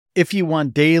If you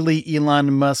want daily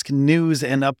Elon Musk news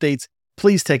and updates,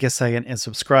 please take a second and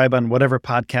subscribe on whatever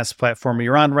podcast platform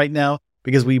you're on right now,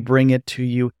 because we bring it to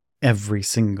you every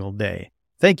single day.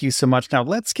 Thank you so much. Now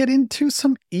let's get into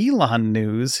some Elon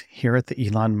news here at the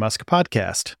Elon Musk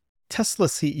podcast. Tesla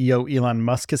CEO Elon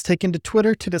Musk has taken to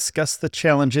Twitter to discuss the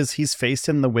challenges he's faced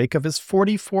in the wake of his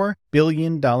 $44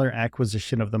 billion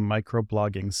acquisition of the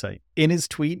microblogging site. In his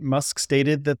tweet, Musk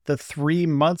stated that the 3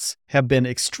 months have been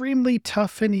extremely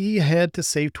tough and he had to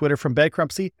save Twitter from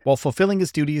bankruptcy while fulfilling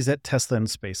his duties at Tesla and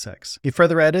SpaceX. He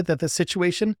further added that the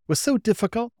situation was so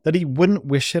difficult that he wouldn't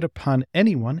wish it upon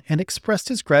anyone and expressed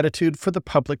his gratitude for the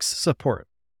public's support.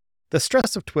 The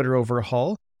stress of Twitter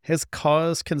overhaul has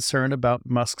caused concern about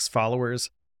Musk's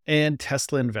followers and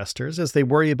Tesla investors as they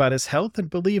worry about his health and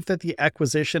believe that the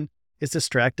acquisition is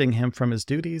distracting him from his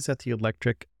duties at the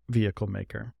electric vehicle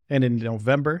maker. And in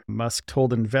November, Musk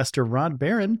told investor Ron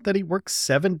Barron that he works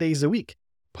 7 days a week,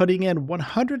 putting in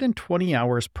 120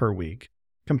 hours per week,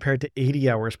 compared to 80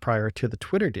 hours prior to the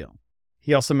Twitter deal.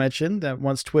 He also mentioned that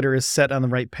once Twitter is set on the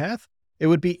right path, it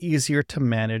would be easier to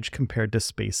manage compared to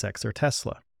SpaceX or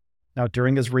Tesla. Now,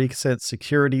 during his recent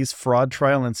securities fraud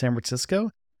trial in San Francisco,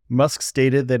 Musk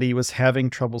stated that he was having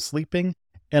trouble sleeping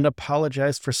and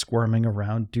apologized for squirming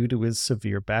around due to his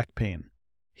severe back pain.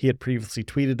 He had previously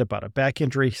tweeted about a back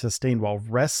injury he sustained while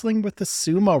wrestling with a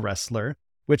sumo wrestler,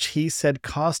 which he said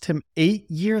cost him 8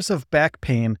 years of back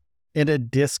pain in a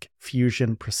disc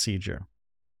fusion procedure.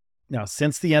 Now,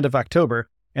 since the end of October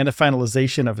and the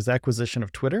finalization of his acquisition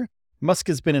of Twitter, Musk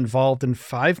has been involved in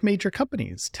 5 major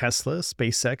companies: Tesla,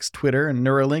 SpaceX, Twitter, and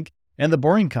Neuralink, and The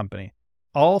Boring Company.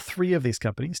 All 3 of these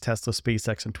companies, Tesla,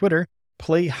 SpaceX, and Twitter,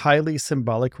 play highly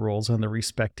symbolic roles in their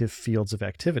respective fields of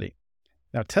activity.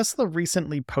 Now, Tesla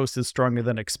recently posted stronger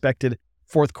than expected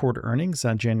fourth quarter earnings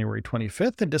on January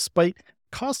 25th, and despite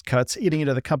cost cuts eating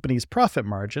into the company's profit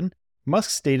margin,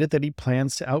 Musk stated that he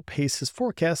plans to outpace his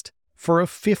forecast for a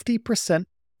 50%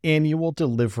 annual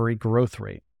delivery growth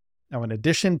rate. Now, in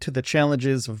addition to the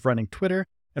challenges of running Twitter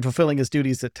and fulfilling his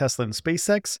duties at Tesla and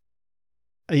SpaceX,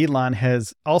 Elon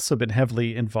has also been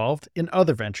heavily involved in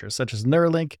other ventures, such as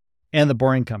Neuralink and The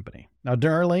Boring Company. Now,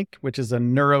 Neuralink, which is a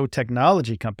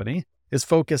neurotechnology company, is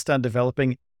focused on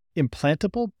developing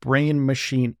implantable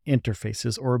brain-machine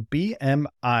interfaces, or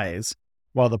BMIs,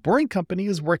 while The Boring Company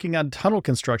is working on tunnel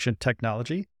construction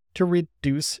technology to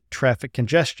reduce traffic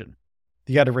congestion.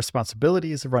 The added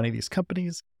responsibilities of running these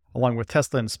companies, along with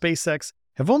Tesla and SpaceX,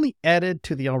 have only added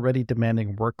to the already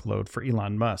demanding workload for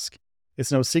Elon Musk.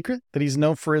 It's no secret that he's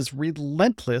known for his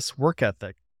relentless work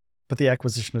ethic, but the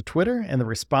acquisition of Twitter and the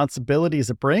responsibilities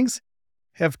it brings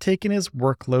have taken his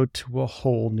workload to a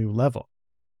whole new level.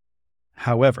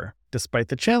 However, despite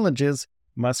the challenges,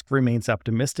 Musk remains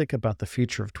optimistic about the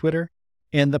future of Twitter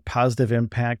and the positive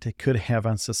impact it could have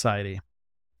on society.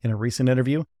 In a recent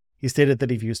interview, he stated that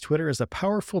he views Twitter as a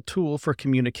powerful tool for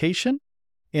communication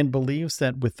and believes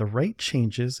that with the right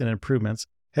changes and improvements,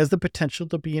 has the potential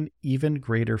to be an even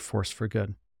greater force for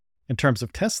good. In terms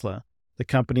of Tesla, the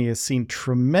company has seen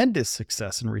tremendous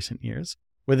success in recent years,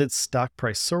 with its stock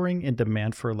price soaring and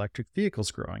demand for electric vehicles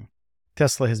growing.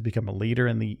 Tesla has become a leader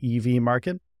in the EV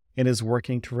market and is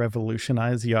working to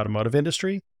revolutionize the automotive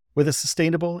industry with a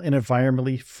sustainable and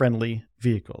environmentally friendly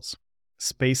vehicles.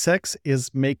 SpaceX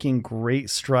is making great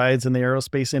strides in the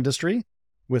aerospace industry,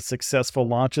 with successful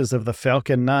launches of the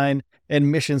Falcon 9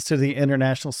 and missions to the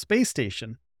International Space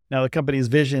Station. Now, the company's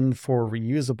vision for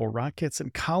reusable rockets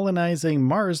and colonizing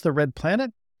Mars, the Red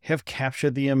Planet, have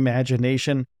captured the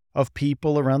imagination of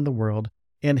people around the world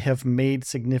and have made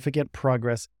significant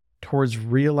progress towards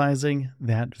realizing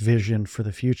that vision for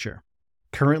the future.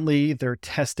 Currently, they're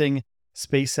testing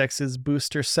SpaceX's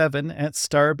Booster 7 at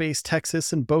Starbase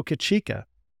Texas in Boca Chica,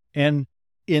 and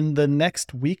in the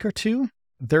next week or two,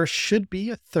 there should be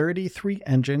a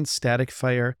 33-engine static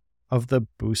fire of the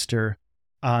booster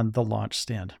on the launch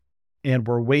stand. And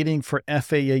we're waiting for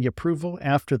FAA approval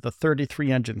after the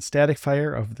 33-engine static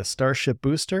fire of the Starship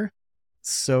booster,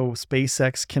 so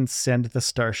SpaceX can send the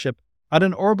Starship on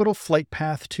an orbital flight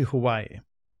path to Hawaii.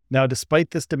 Now, despite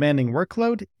this demanding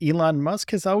workload, Elon Musk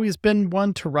has always been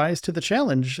one to rise to the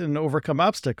challenge and overcome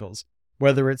obstacles.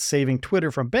 Whether it's saving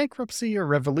Twitter from bankruptcy or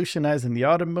revolutionizing the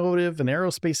automotive and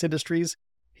aerospace industries,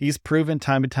 he's proven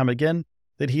time and time again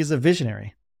that he's a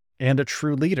visionary and a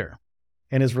true leader.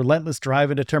 And his relentless drive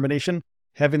and determination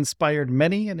have inspired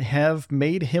many and have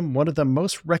made him one of the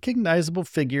most recognizable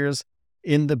figures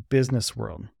in the business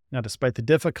world. Now, despite the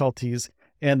difficulties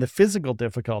and the physical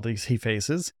difficulties he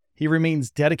faces, he remains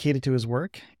dedicated to his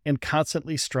work and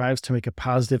constantly strives to make a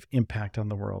positive impact on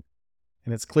the world.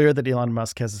 And it's clear that Elon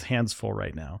Musk has his hands full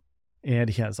right now. and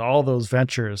he has all those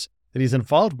ventures that he's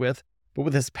involved with. But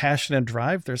with his passion and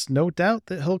drive, there's no doubt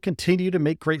that he'll continue to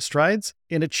make great strides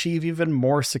and achieve even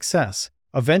more success,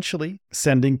 eventually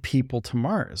sending people to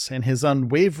Mars. And his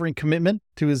unwavering commitment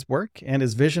to his work and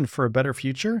his vision for a better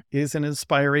future is an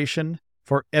inspiration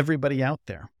for everybody out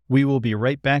there. We will be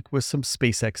right back with some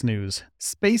SpaceX news.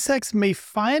 SpaceX may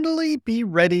finally be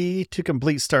ready to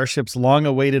complete Starship's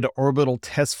long-awaited orbital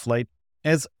test flight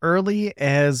as early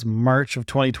as March of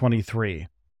 2023.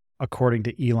 According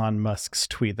to Elon Musk's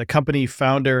tweet, the company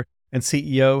founder and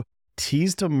CEO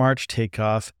teased a March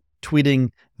takeoff, tweeting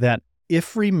that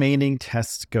if remaining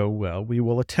tests go well, we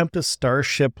will attempt a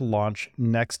Starship launch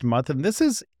next month. And this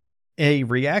is a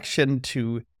reaction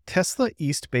to Tesla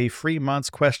East Bay Fremont's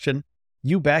question,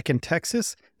 "You back in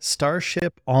Texas?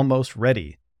 Starship almost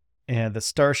ready." And the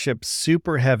Starship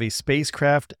Super Heavy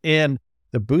spacecraft and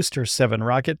the Booster 7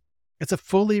 rocket, it's a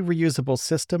fully reusable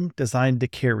system designed to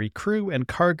carry crew and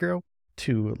cargo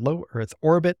to low Earth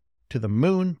orbit, to the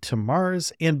moon, to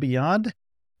Mars, and beyond.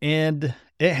 And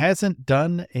it hasn't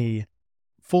done a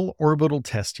full orbital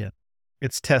test yet.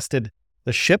 It's tested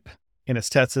the ship, and it's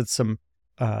tested some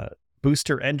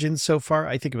booster engines so far.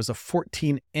 I think it was a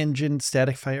 14-engine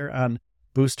static fire on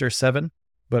Booster 7.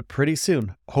 But pretty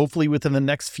soon, hopefully within the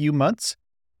next few months,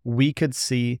 we could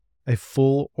see a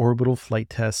full orbital flight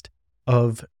test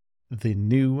of the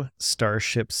new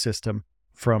Starship system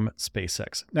from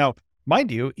SpaceX. Now,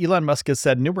 mind you, Elon Musk has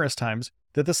said numerous times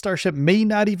that the Starship may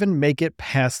not even make it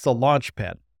past the launch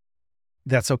pad.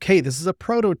 That's okay. This is a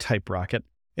prototype rocket.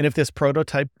 And if this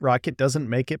prototype rocket doesn't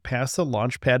make it past the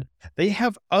launch pad, they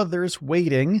have others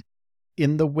waiting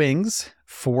in the wings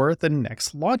for the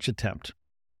next launch attempt.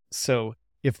 So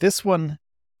if this one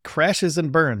crashes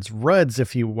and burns, RUDs,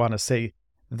 if you want to say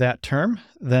that term,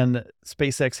 then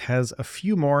SpaceX has a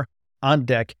few more on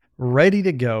deck, ready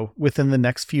to go within the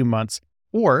next few months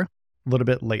or a little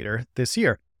bit later this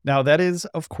year. Now, that is,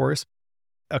 of course,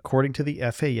 according to the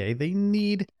FAA, they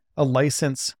need a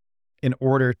license in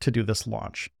order to do this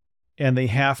launch. And they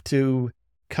have to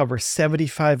cover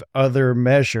 75 other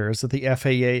measures that the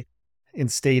FAA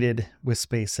instated with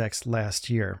SpaceX last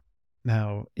year.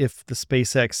 Now, if the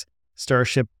SpaceX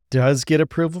Starship does get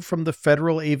approval from the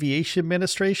Federal Aviation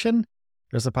Administration,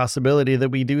 there's a possibility that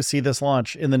we do see this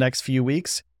launch in the next few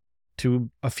weeks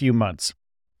to a few months.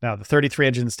 Now, the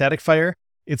 33-engine static fire,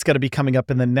 it's going to be coming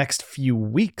up in the next few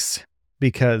weeks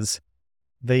because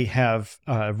they have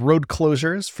road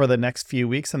closures for the next few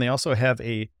weeks, and they also have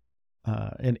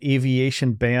an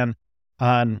aviation ban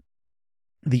on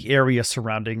the area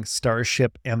surrounding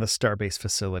Starship and the Starbase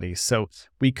facility. So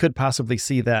we could possibly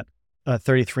see that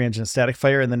 33-engine static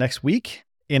fire in the next week.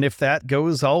 And if that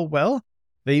goes all well,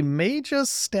 they may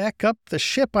just stack up the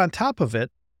ship on top of it,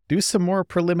 do some more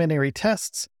preliminary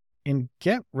tests, and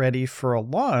get ready for a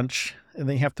launch. And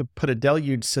they have to put a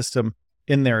deluge system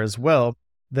in there as well.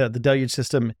 The deluge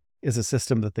system is a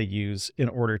system that they use in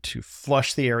order to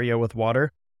flush the area with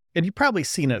water. And you've probably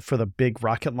seen it for the big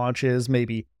rocket launches,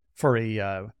 maybe for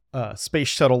a space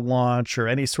shuttle launch or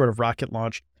any sort of rocket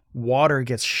launch. Water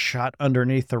gets shot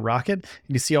underneath the rocket, and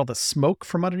you see all the smoke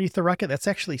from underneath the rocket. That's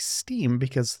actually steam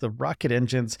because the rocket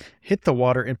engines hit the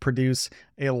water and produce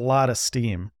a lot of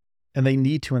steam. And they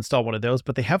need to install one of those,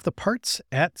 but they have the parts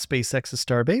at SpaceX's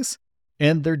Starbase,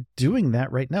 and they're doing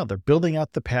that right now. They're building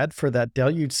out the pad for that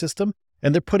deluge system,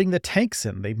 and they're putting the tanks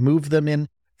in. They moved them in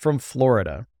from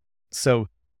Florida. So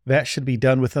that should be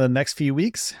done within the next few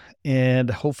weeks. And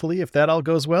hopefully, if that all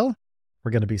goes well,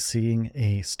 we're going to be seeing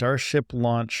a Starship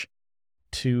launch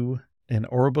to an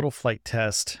orbital flight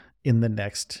test in the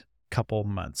next couple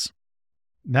months.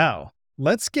 Now,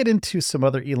 let's get into some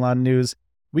other Elon news.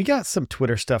 We got some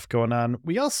Twitter stuff going on.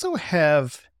 We also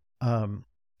have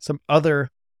some other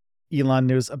Elon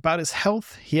news about his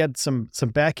health. He had some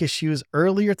back issues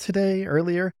earlier today.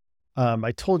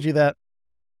 I told you that.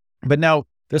 But now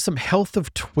there's some health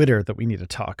of Twitter that we need to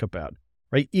talk about,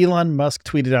 right? Elon Musk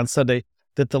tweeted on Sunday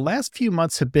that the last few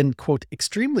months have been, quote,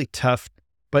 extremely tough,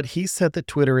 but he said that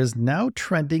Twitter is now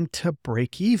trending to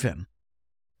break even.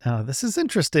 Now, this is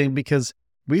interesting because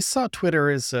we saw Twitter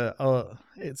as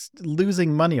it's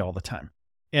losing money all the time.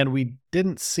 And we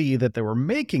didn't see that they were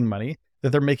making money, that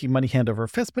they're making money hand over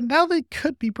fist, but now they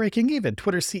could be breaking even.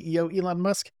 Twitter CEO Elon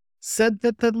Musk said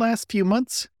that the last few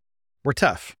months were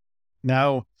tough.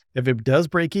 Now, if it does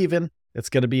break even, it's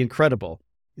going to be incredible.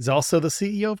 He's also the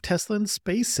CEO of Tesla and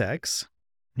SpaceX.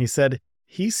 He said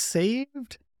he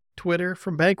saved Twitter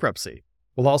from bankruptcy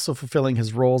while also fulfilling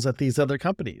his roles at these other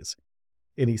companies.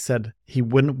 And he said he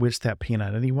wouldn't wish that pain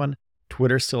on anyone.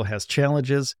 Twitter still has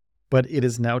challenges, but it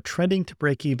is now trending to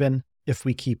break even if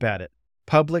we keep at it.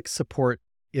 Public support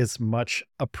is much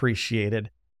appreciated.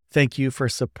 Thank you for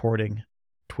supporting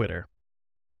Twitter.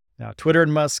 Now, Twitter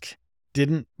and Musk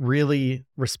didn't really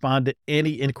respond to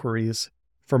any inquiries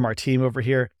from our team over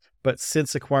here, but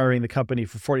since acquiring the company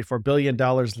for $44 billion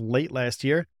late last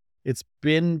year, it's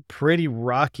been pretty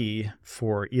rocky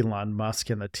for Elon Musk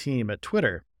and the team at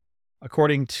Twitter.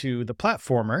 According to the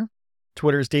platformer,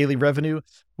 Twitter's daily revenue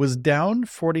was down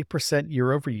 40%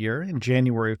 year over year in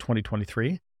January of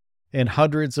 2023, and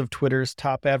hundreds of Twitter's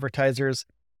top advertisers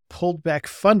pulled back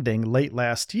funding late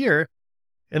last year,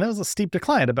 and that was a steep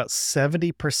decline. About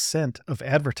 70% of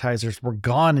advertisers were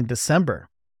gone in December.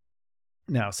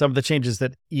 Now, some of the changes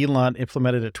that Elon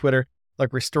implemented at Twitter,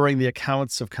 like restoring the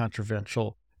accounts of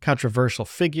controversial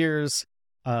figures,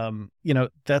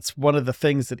 that's one of the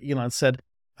things that Elon said.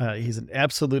 He's an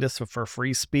absolutist for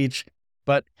free speech,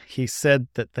 but he said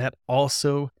that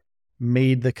also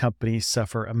made the company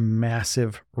suffer a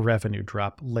massive revenue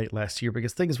drop late last year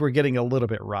because things were getting a little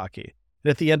bit rocky.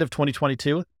 And at the end of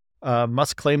 2022,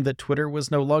 Musk claimed that Twitter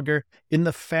was no longer in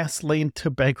the fast lane to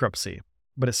bankruptcy,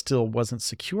 but it still wasn't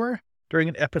secure during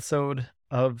an episode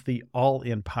of the All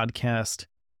In podcast.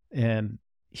 And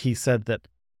he said that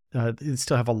they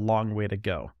still have a long way to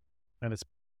go. And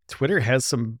Twitter has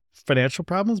some financial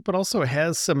problems, but also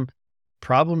has some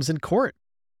problems in court.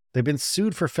 They've been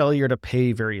sued for failure to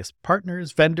pay various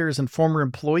partners, vendors, and former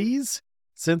employees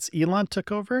since Elon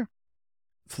took over.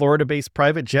 Florida-based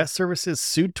private jet services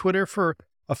sued Twitter for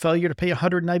a failure to pay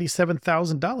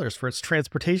 $197,000 for its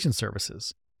transportation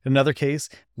services. In another case,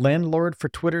 landlord for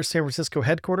Twitter's San Francisco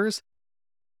headquarters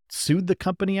sued the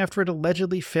company after it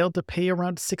allegedly failed to pay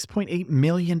around $6.8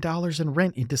 million in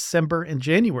rent in December and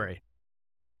January.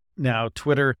 Now,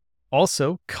 Twitter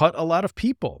also cut a lot of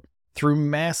people through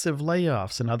massive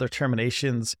layoffs and other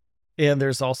terminations, and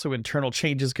there's also internal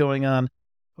changes going on.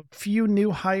 A few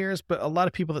new hires, but a lot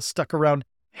of people that stuck around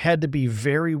had to be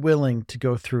very willing to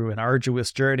go through an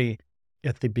arduous journey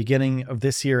at the beginning of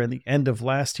this year and the end of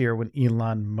last year when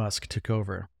Elon Musk took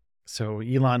over. So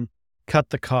Elon cut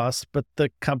the costs, but the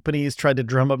companies tried to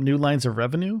drum up new lines of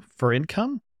revenue for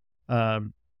income.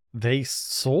 They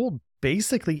sold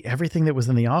basically everything that was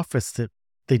in the office that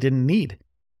they didn't need.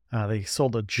 They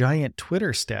sold a giant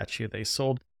Twitter statue. They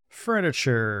sold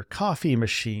furniture, coffee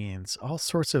machines, all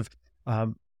sorts of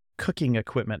cooking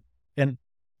equipment. And,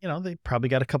 they probably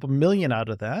got a couple million out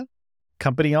of that.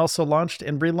 Company also launched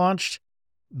and relaunched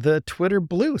the Twitter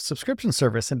Blue subscription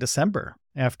service in December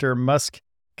after Musk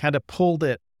kind of pulled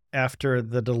it after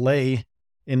the delay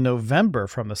in November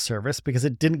from the service because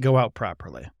it didn't go out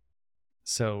properly.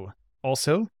 So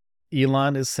also,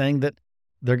 Elon is saying that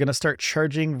they're going to start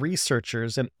charging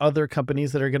researchers and other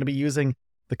companies that are going to be using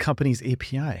the company's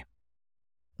API.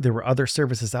 There were other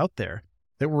services out there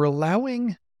that were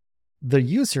allowing the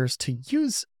users to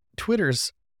use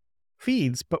Twitter's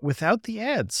feeds, but without the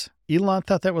ads. Elon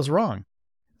thought that was wrong.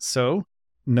 So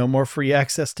no more free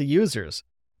access to users.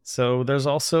 So there's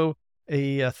also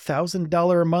a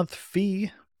 $1,000 a month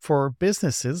fee for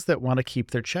businesses that want to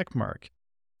keep their check mark.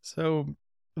 So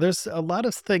there's a lot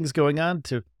of things going on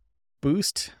to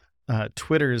boost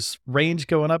Twitter's range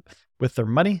going up with their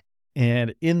money.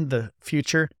 And in the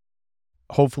future,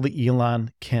 hopefully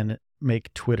Elon can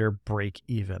make Twitter break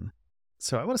even.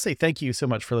 So I want to say thank you so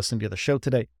much for listening to the show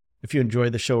today. If you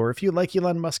enjoy the show or if you like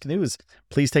Elon Musk news,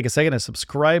 please take a second and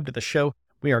subscribe to the show.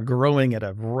 We are growing at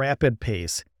a rapid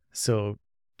pace. So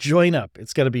join up.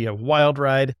 It's going to be a wild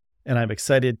ride. And I'm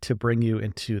excited to bring you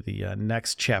into the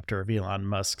next chapter of Elon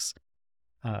Musk's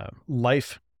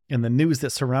life and the news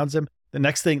that surrounds him. The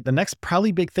next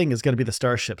probably big thing is going to be the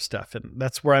Starship stuff. And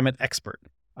that's where I'm an expert.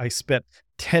 I spent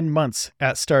 10 months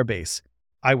at Starbase.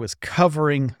 I was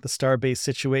covering the Starbase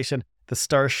situation, the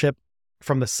Starship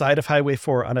from the side of Highway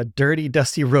 4 on a dirty,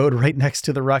 dusty road right next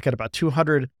to the rocket, about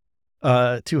 200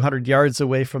 yards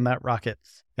away from that rocket.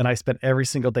 And I spent every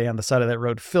single day on the side of that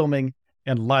road filming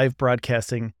and live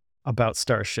broadcasting about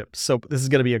Starship. So this is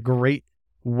going to be a great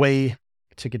way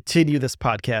to continue this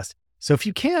podcast. So if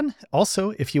you can,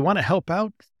 also, if you want to help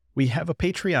out, we have a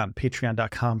Patreon,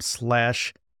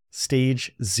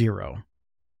 patreon.com/stage0.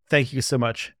 Thank you so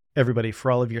much, everybody, for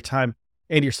all of your time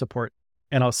and your support.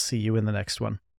 And I'll see you in the next one.